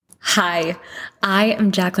Hi, I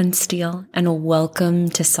am Jacqueline Steele, and welcome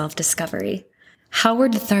to Self-Discovery.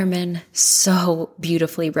 Howard Thurman so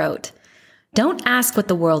beautifully wrote, "Don't ask what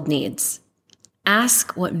the world needs.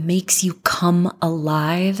 Ask what makes you come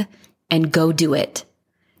alive and go do it.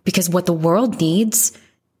 Because what the world needs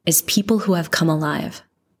is people who have come alive."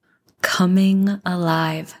 Coming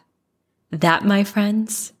alive. That, my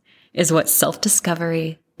friends, is what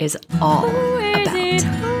self-discovery is all about.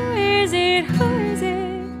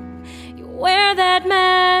 Wear that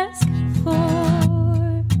mask for.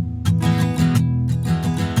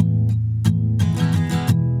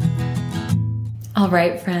 All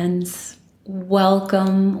right, friends,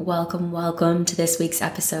 welcome to this week's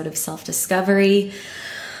episode of Self-Discovery.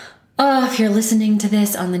 If you're listening to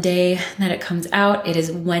this on the day that it comes out, it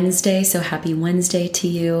is Wednesday, so happy Wednesday to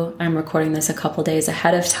you. I'm recording this a couple days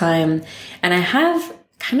ahead of time, and I have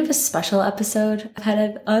kind of a special episode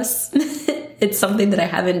ahead of us. It's something that I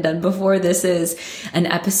haven't done before. This is an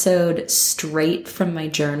episode straight from my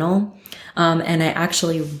journal. And I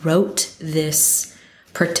actually wrote this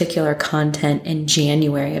particular content in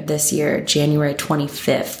January of this year, January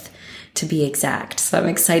 25th to be exact. So I'm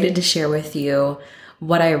excited to share with you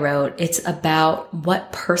what I wrote. It's about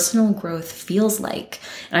what personal growth feels like.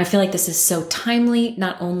 And I feel like this is so timely.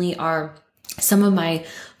 Not only are some of my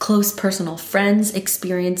close personal friends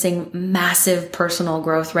experiencing massive personal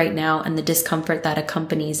growth right now and the discomfort that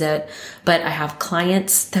accompanies it, but I have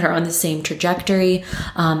clients that are on the same trajectory.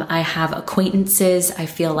 I have acquaintances. I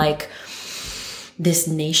feel like this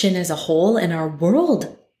nation as a whole and our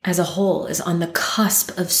world as a whole is on the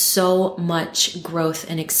cusp of so much growth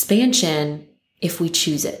and expansion if we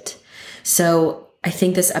choose it. So I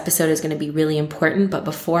think this episode is going to be really important, but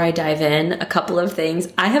before I dive in, a couple of things.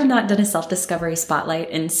 I have not done a self-discovery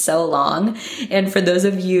spotlight in so long. And for those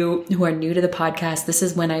of you who are new to the podcast, this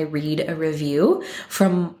is when I read a review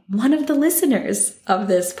from one of the listeners of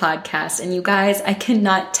this podcast. And you guys, I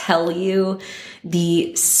cannot tell you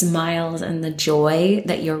the smiles and the joy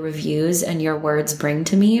that your reviews and your words bring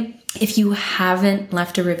to me. If you haven't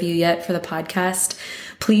left a review yet for the podcast,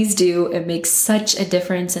 please do. It makes such a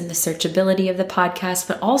difference in the searchability of the podcast,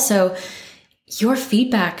 but also your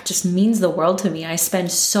feedback just means the world to me. I spend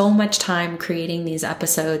so much time creating these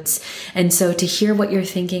episodes. And so to hear what you're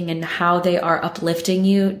thinking and how they are uplifting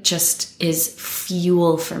you just is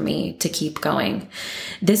fuel for me to keep going.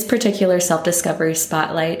 This particular self-discovery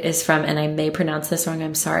spotlight is from, and I may pronounce this wrong,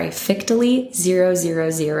 I'm sorry,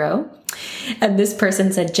 Fictily000. And this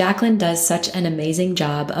person said, "Jacqueline does such an amazing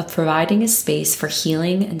job of providing a space for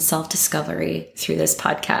healing and self-discovery through this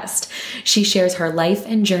podcast. She shares her life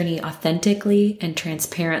and journey authentically and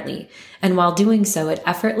transparently. And while doing so, it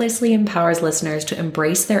effortlessly empowers listeners to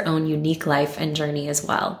embrace their own unique life and journey as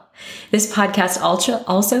well. This podcast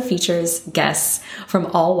also features guests from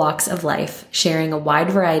all walks of life, sharing a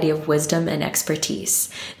wide variety of wisdom and expertise.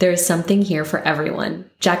 There is something here for everyone.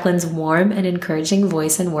 Jacqueline's warm and encouraging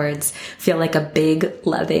voice and words feel like a big,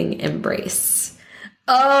 loving embrace."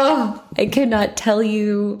 Oh, I cannot tell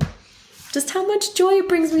you just how much joy it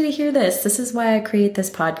brings me to hear this. This is why I create this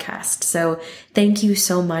podcast. So thank you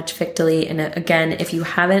so much, Fictily. And again, if you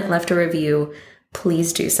haven't left a review,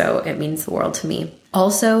 please do so. It means the world to me.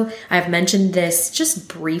 Also, I've mentioned this just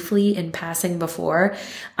briefly in passing before.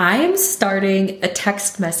 I am starting a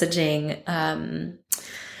text messaging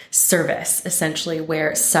service, essentially,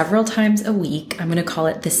 where several times a week, I'm going to call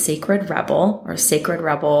it the Sacred Rebel or Sacred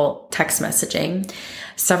Rebel text messaging.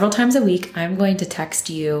 Several times a week, I'm going to text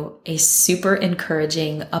you a super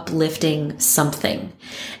encouraging, uplifting something.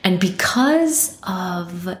 And because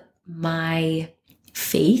of my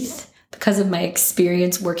faith, because of my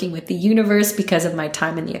experience working with the universe, because of my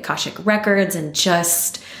time in the Akashic Records and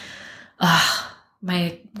just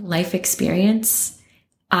my life experience,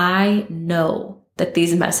 I know that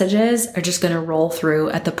these messages are just going to roll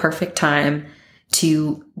through at the perfect time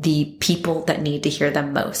to the people that need to hear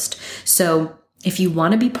them most. So if you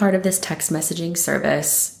want to be part of this text messaging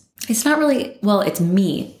service, it's not really, well, it's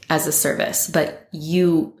me as a service, but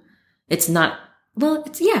it's not, well,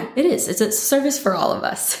 it is. It's a service for all of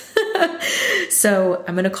us. So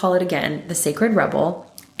I'm going to call it again, the Sacred Rebel.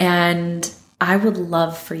 And I would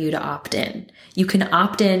love for you to opt in. You can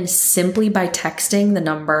opt in simply by texting the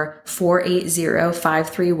number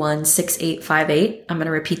 480-531-6858. I'm going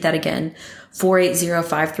to repeat that again,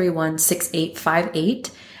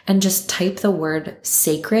 480-531-6858. And just type the word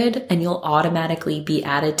sacred and you'll automatically be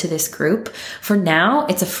added to this group. For now,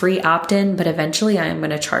 it's a free opt-in, but eventually I am going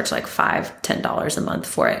to charge like $5, $10 a month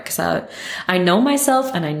for it because I know myself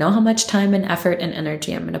and I know how much time and effort and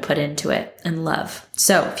energy I'm going to put into it and love.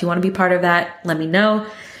 So if you want to be part of that, let me know.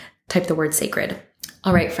 Type the word sacred.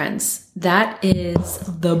 All right, friends, that is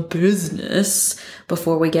the business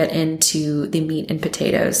before we get into the meat and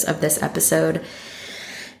potatoes of this episode.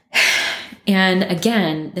 And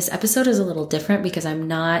again, this episode is a little different because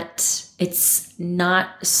it's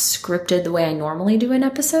not scripted the way I normally do an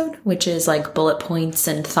episode, which is like bullet points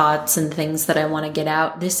and thoughts and things that I want to get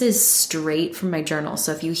out. This is straight from my journal.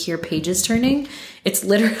 So if you hear pages turning, it's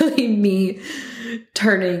literally me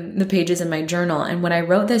turning the pages in my journal. And when I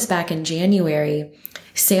wrote this back in January,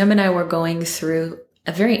 Sam and I were going through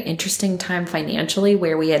a very interesting time financially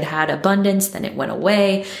where we had abundance, then it went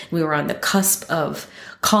away. We were on the cusp of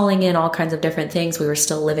calling in all kinds of different things. We were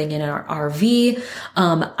still living in our RV.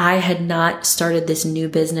 I had not started this new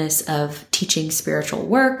business of teaching spiritual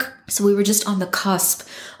work. So we were just on the cusp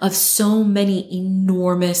of so many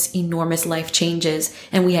enormous life changes.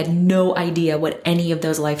 And we had no idea what any of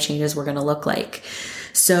those life changes were going to look like.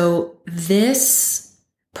 So this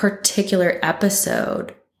particular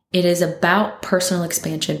episode, it is about personal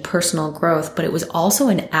expansion, personal growth, but it was also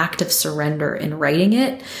an act of surrender in writing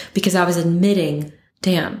it because I was admitting,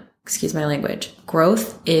 damn, excuse my language,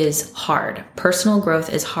 growth is hard. Personal growth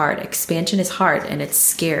is hard. Expansion is hard and it's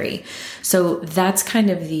scary. So that's kind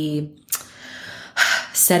of the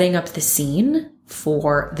setting up the scene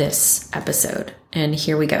for this episode. And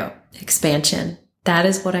here we go. Expansion. That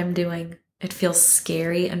is what I'm doing. It feels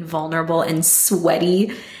scary and vulnerable and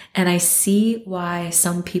sweaty. And I see why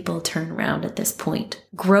some people turn around at this point.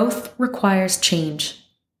 Growth requires change,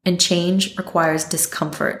 and change requires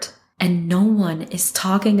discomfort. And no one is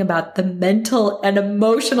talking about the mental and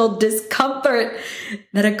emotional discomfort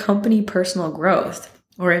that accompany personal growth.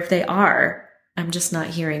 Or if they are, I'm just not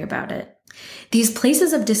hearing about it. These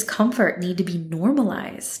places of discomfort need to be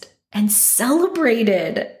normalized and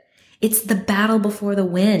celebrated. It's the battle before the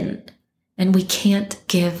win. And we can't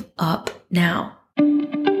give up now.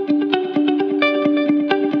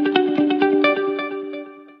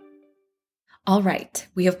 All right,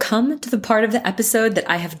 we have come to the part of the episode that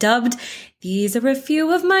I have dubbed, these are a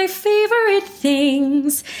few of my favorite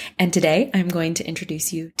things. And today I'm going to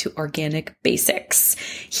introduce you to Organic Basics.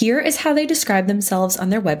 Here is how they describe themselves on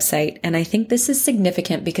their website. And I think this is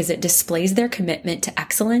significant because it displays their commitment to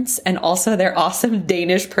excellence and also their awesome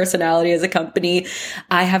Danish personality as a company.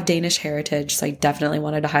 I have Danish heritage, so I definitely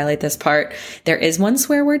wanted to highlight this part. There is one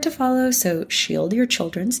swear word to follow, so shield your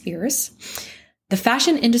children's ears. The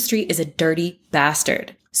fashion industry is a dirty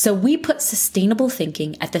bastard. So we put sustainable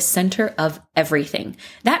thinking at the center of everything.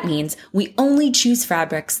 That means we only choose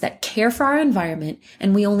fabrics that care for our environment,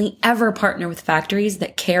 and we only ever partner with factories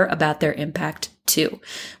that care about their impact too.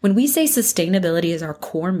 When we say sustainability is our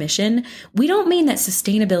core mission, we don't mean that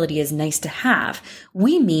sustainability is nice to have.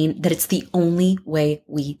 We mean that it's the only way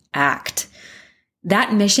we act.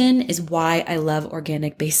 That mission is why I love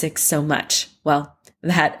Organic Basics so much. Well,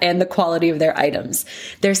 that and the quality of their items.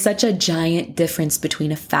 There's such a giant difference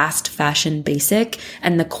between a fast fashion basic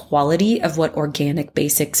and the quality of what Organic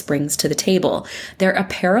Basics brings to the table. Their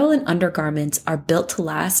apparel and undergarments are built to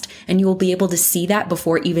last, and you will be able to see that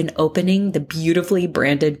before even opening the beautifully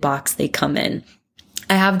branded box they come in.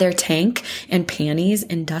 I have their tank and panties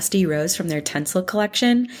in Dusty Rose from their Tencel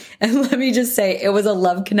collection. And let me just say, it was a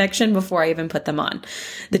love connection before I even put them on.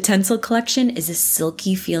 The Tencel collection is a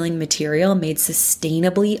silky feeling material made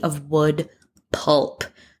sustainably of wood pulp.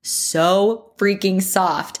 So freaking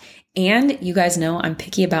soft. And you guys know I'm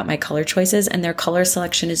picky about my color choices, and their color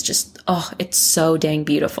selection is just, it's so dang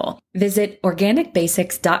beautiful. Visit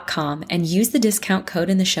organicbasics.com and use the discount code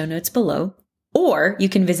in the show notes below. Or you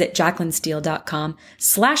can visit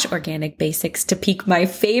jacquelinesteele.com/organicbasics to peek my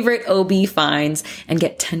favorite OB finds and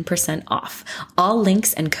get 10% off. All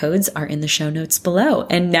links and codes are in the show notes below.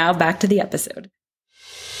 And now back to the episode.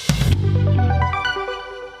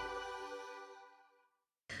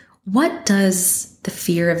 What does the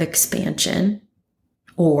fear of expansion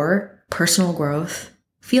or personal growth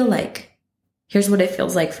feel like? Here's what it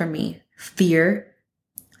feels like for me. Fear,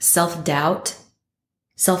 self-doubt,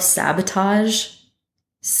 self-sabotage,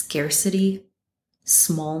 scarcity,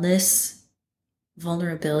 smallness,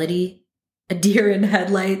 vulnerability, a deer in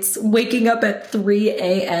headlights, waking up at 3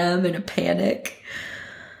 a.m. in a panic,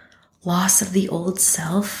 loss of the old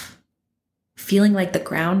self, feeling like the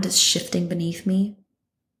ground is shifting beneath me,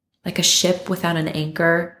 like a ship without an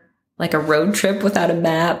anchor, like a road trip without a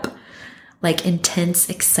map, like intense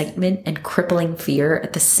excitement and crippling fear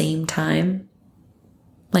at the same time.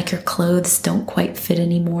 Like your clothes don't quite fit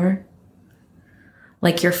anymore.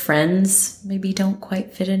 Like your friends maybe don't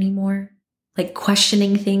quite fit anymore. Like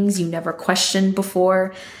questioning things you never questioned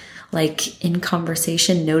before. Like in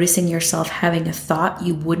conversation, noticing yourself having a thought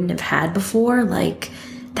you wouldn't have had before. Like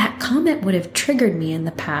That comment would have triggered me in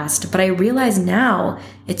the past, but I realize now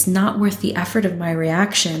it's not worth the effort of my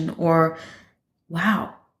reaction. Or,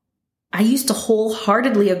 wow, I used to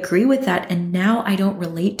wholeheartedly agree with that, and now I don't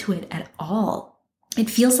relate to it at all. It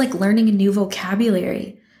feels like learning a new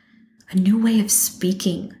vocabulary, a new way of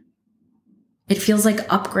speaking. It feels like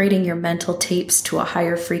upgrading your mental tapes to a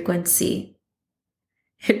higher frequency.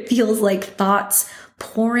 It feels like thoughts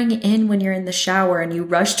pouring in when you're in the shower and you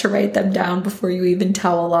rush to write them down before you even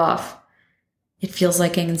towel off. It feels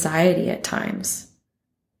like anxiety at times.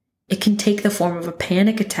 It can take the form of a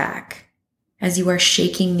panic attack as you are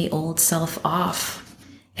shaking the old self off.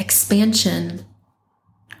 Expansion,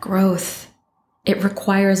 growth, it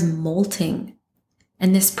requires molting,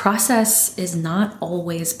 and this process is not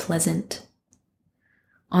always pleasant.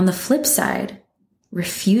 On the flip side,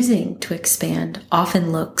 refusing to expand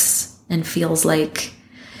often looks and feels like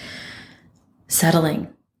settling,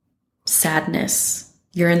 sadness.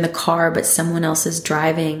 You're in the car, but someone else is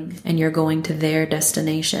driving and you're going to their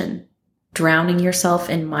destination, drowning yourself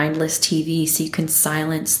in mindless TV so you can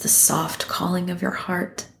silence the soft calling of your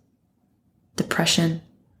heart. Depression,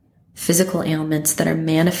 physical ailments that are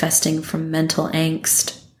manifesting from mental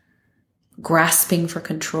angst, grasping for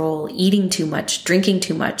control, eating too much, drinking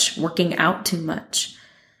too much, working out too much,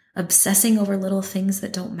 obsessing over little things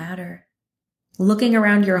that don't matter, looking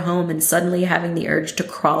around your home and suddenly having the urge to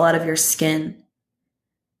crawl out of your skin,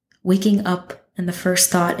 waking up and the first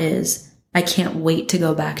thought is, I can't wait to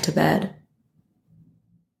go back to bed,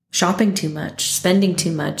 shopping too much, spending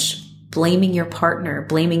too much, blaming your partner,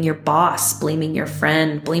 blaming your boss, blaming your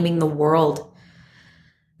friend, blaming the world,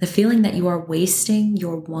 the feeling that you are wasting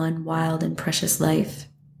your one wild and precious life.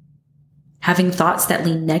 Having thoughts that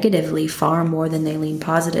lean negatively far more than they lean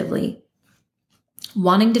positively.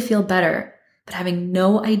 Wanting to feel better, but having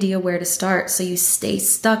no idea where to start, so you stay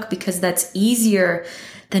stuck because that's easier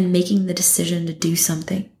than making the decision to do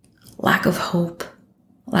something. Lack of hope,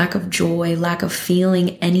 lack of joy, lack of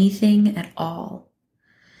feeling anything at all.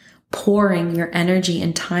 Pouring your energy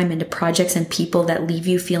and time into projects and people that leave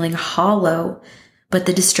you feeling hollow, but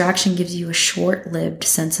the distraction gives you a short-lived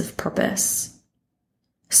sense of purpose.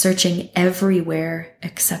 Searching everywhere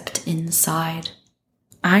except inside.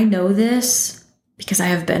 I know this because I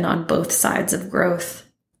have been on both sides of growth.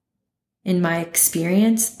 In my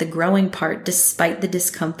experience, the growing part, despite the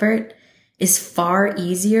discomfort, is far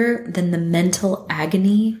easier than the mental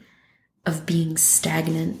agony of being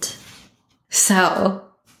stagnant. So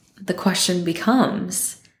the question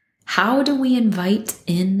becomes, how do we invite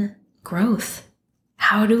in growth?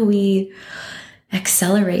 How do we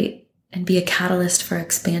accelerate and be a catalyst for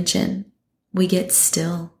expansion? We get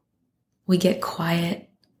still, we get quiet,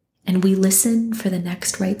 and we listen for the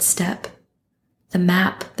next right step. The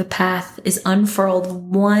map, the path is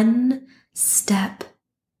unfurled one step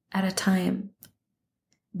at a time.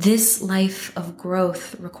 This life of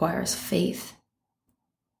growth requires faith.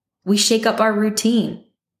 We shake up our routine.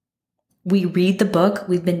 We read the book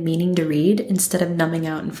we've been meaning to read instead of numbing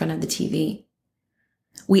out in front of the TV.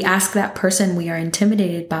 We ask that person we are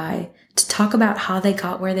intimidated by to talk about how they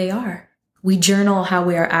got where they are. We journal how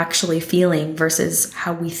we are actually feeling versus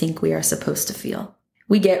how we think we are supposed to feel.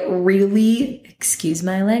 We get really, excuse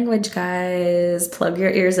my language, guys, plug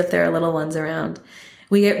your ears if there are little ones around.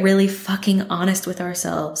 We get really fucking honest with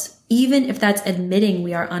ourselves, even if that's admitting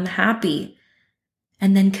we are unhappy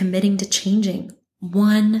and then committing to changing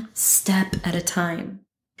one step at a time.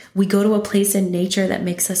 We go to a place in nature that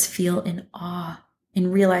makes us feel in awe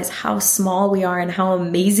and realize how small we are and how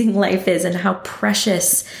amazing life is and how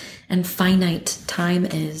precious and finite time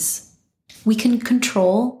is. We can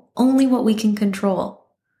control only what we can control.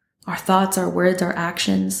 Our thoughts, our words, our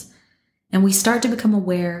actions. And we start to become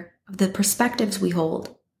aware of the perspectives we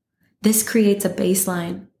hold. This creates a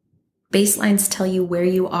baseline. Baselines tell you where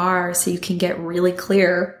you are so you can get really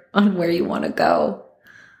clear on where you want to go.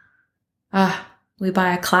 We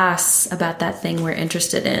buy a class about that thing we're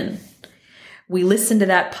interested in. We listen to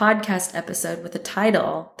that podcast episode with a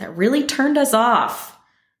title that really turned us off.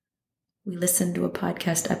 We listen to a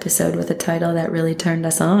podcast episode with a title that really turned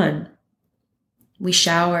us on. We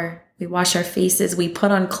shower, we wash our faces, we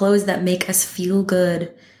put on clothes that make us feel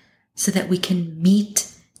good so that we can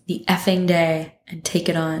meet the effing day and take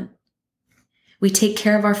it on. We take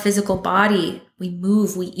care of our physical body. We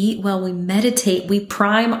move, we eat well, we meditate, we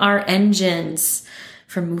prime our engines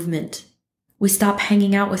for movement. We stop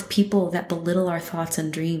hanging out with people that belittle our thoughts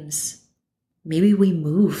and dreams. Maybe we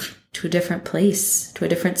move to a different place, to a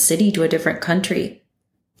different city, to a different country.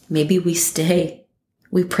 Maybe we stay.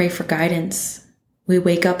 We pray for guidance. We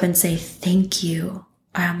wake up and say, thank you,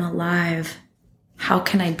 I am alive. How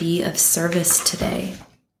can I be of service today?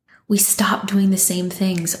 We stop doing the same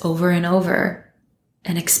things over and over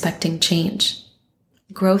and expecting change.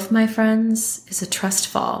 Growth, my friends, is a trust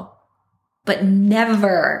fall. But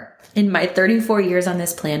never in my 34 years on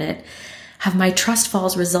this planet have my trust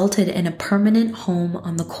falls resulted in a permanent home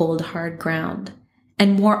on the cold, hard ground.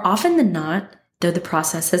 And more often than not, though the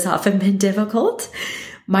process has often been difficult,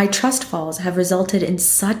 my trust falls have resulted in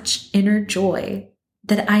such inner joy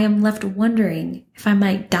that I am left wondering if I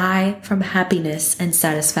might die from happiness and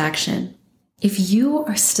satisfaction. If you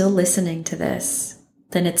are still listening to this,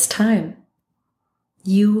 then it's time.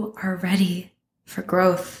 You are ready for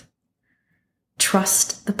growth.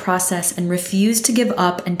 Trust the process and refuse to give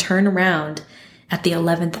up and turn around at the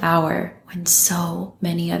 11th hour when so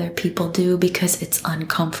many other people do because it's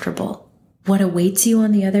uncomfortable. What awaits you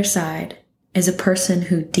on the other side is a person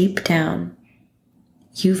who deep down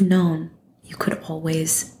you've known you could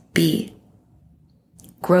always be.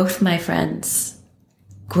 Growth, my friends.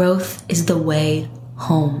 Growth is the way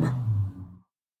home.